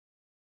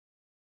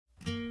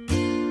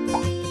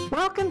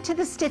Welcome to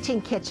the Stitching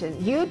Kitchen,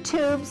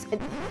 YouTube's,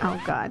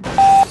 oh God.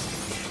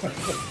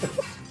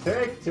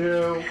 Take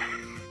two.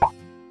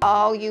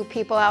 All you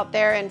people out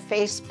there in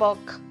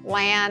Facebook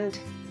land,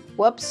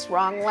 whoops,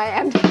 wrong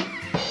land.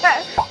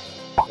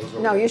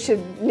 No, you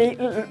should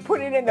put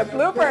it in the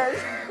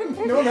bloopers.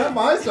 No, not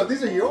my stuff,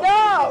 these are yours.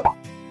 No!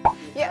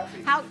 Yeah,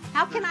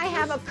 how can I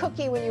have a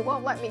cookie when you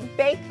won't let me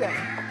bake them?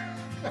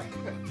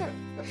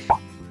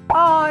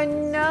 Oh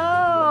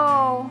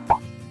no!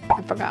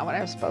 I forgot what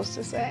I was supposed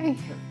to say.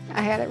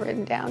 I had it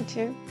written down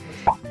too.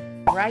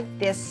 Write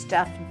this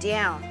stuff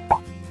down.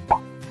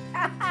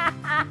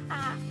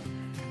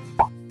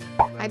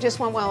 I just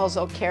want one of those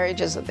old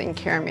carriages that they can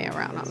carry me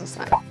around on the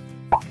side.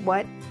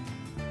 What?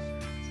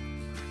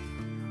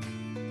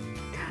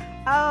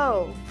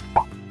 Oh,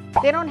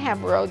 they don't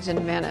have roads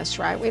in Venice,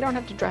 right? We don't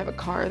have to drive a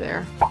car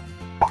there.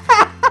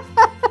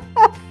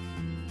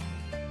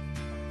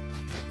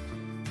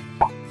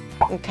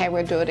 Okay,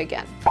 we'll do it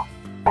again.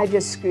 I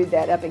just screwed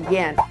that up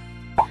again.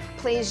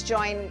 Please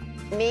join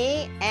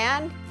me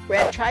and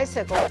Red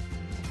Tricycle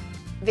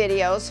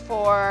videos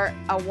for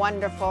a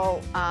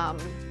wonderful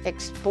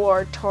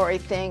exploratory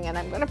thing, and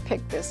I'm going to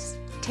pick this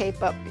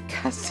tape up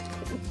because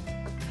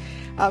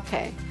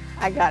okay,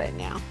 I got it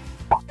now.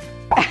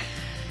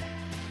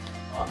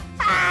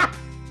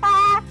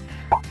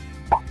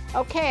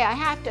 Okay, I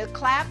have to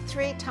clap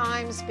 3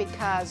 times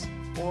because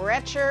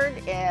Richard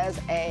is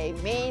a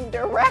mean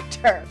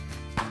director.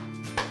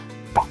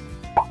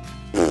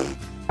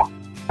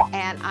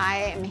 And I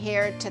am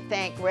here to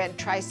thank Red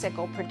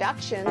Tricycle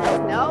Productions,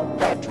 no,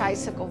 Red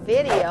Tricycle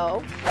Video,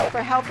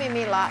 for helping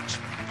me launch.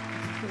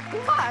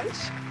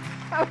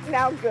 Oh,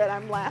 now good,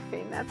 I'm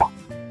laughing. That's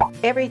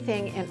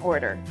everything in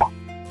order.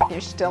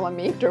 You're still a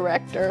mean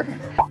director.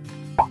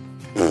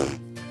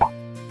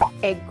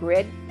 A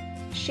grid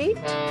sheet?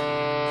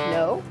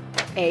 No,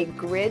 a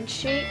grid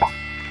sheet.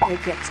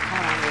 It gets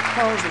caught on your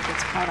clothes, it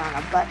gets caught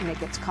on a button, it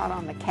gets caught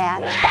on the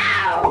cat.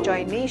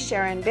 Join me,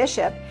 Sharon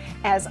Bishop,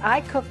 as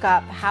I cook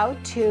up how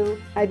to,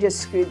 I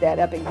just screwed that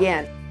up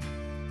again,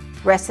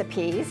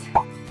 recipes.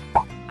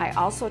 I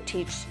also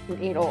teach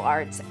needle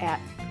arts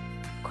at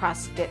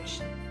Cross Stitch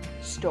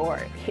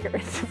store here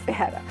in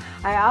Nevada.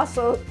 I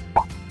also,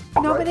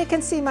 nobody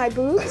can see my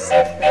boobs.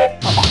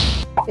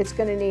 It's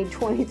gonna need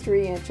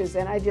 23 inches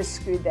and I just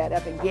screwed that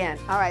up again.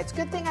 All right, it's a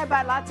good thing I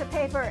bought lots of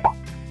paper.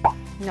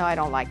 No, I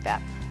don't like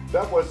that.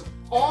 That was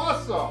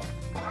awesome.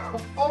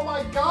 Oh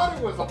my God,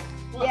 it was awesome.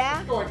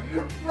 Yeah? Going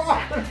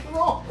rock and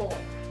roll.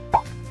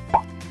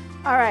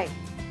 All right,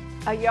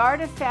 a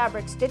yard of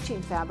fabric,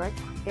 stitching fabric,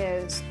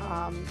 is,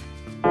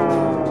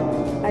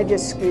 I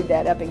just screwed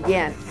that up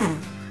again.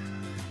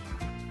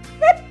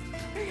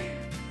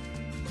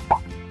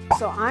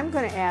 So I'm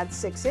going to add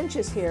 6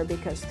 inches here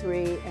because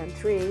 3 and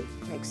 3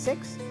 makes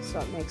 6, so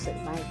it makes it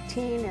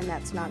 19, and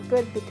that's not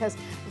good because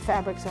the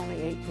fabric's only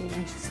 18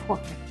 inches wide.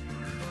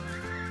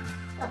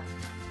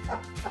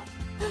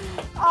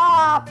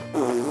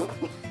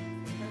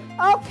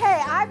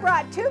 Okay, I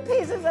brought 2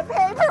 pieces of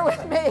paper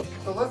with me.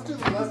 So let's do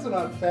the lesson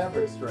on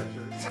fabric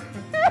stretchers.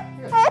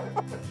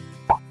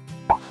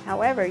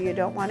 However, you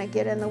don't want to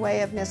get in the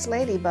way of Miss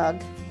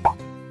Ladybug.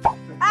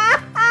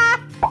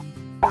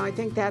 No, I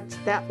think that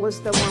was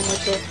the one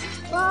with the...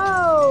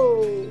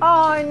 Whoa!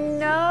 Oh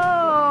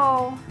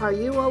no! Are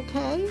you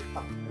okay?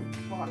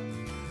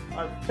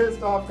 I'm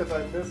pissed off because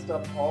I messed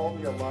up all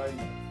the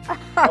alignment.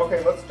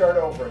 Okay, let's start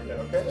over again,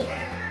 okay?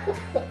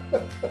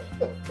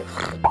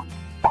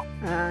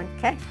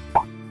 Okay.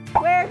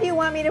 Where do you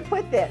want me to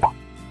put this?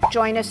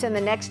 Join us in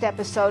the next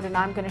episode and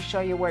I'm going to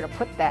show you where to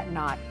put that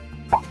knot.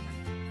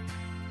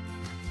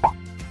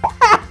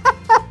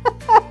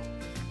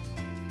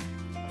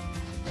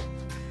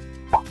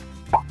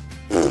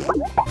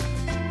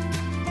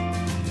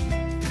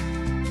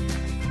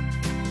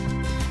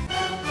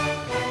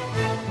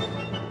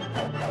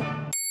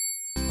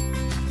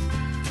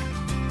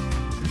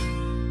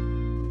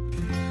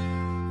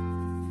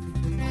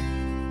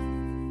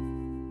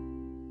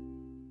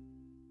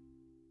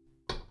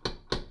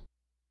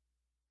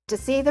 To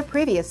see the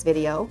previous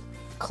video,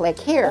 click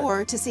here.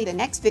 Or to see the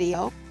next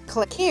video,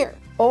 click here.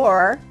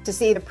 Or to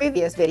see the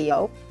previous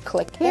video,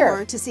 click here.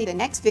 Or to see the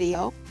next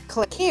video,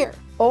 click here.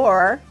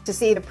 Or to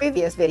see the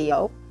previous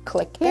video,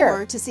 click here.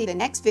 Or to see the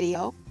next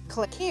video,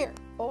 click here.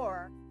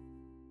 Or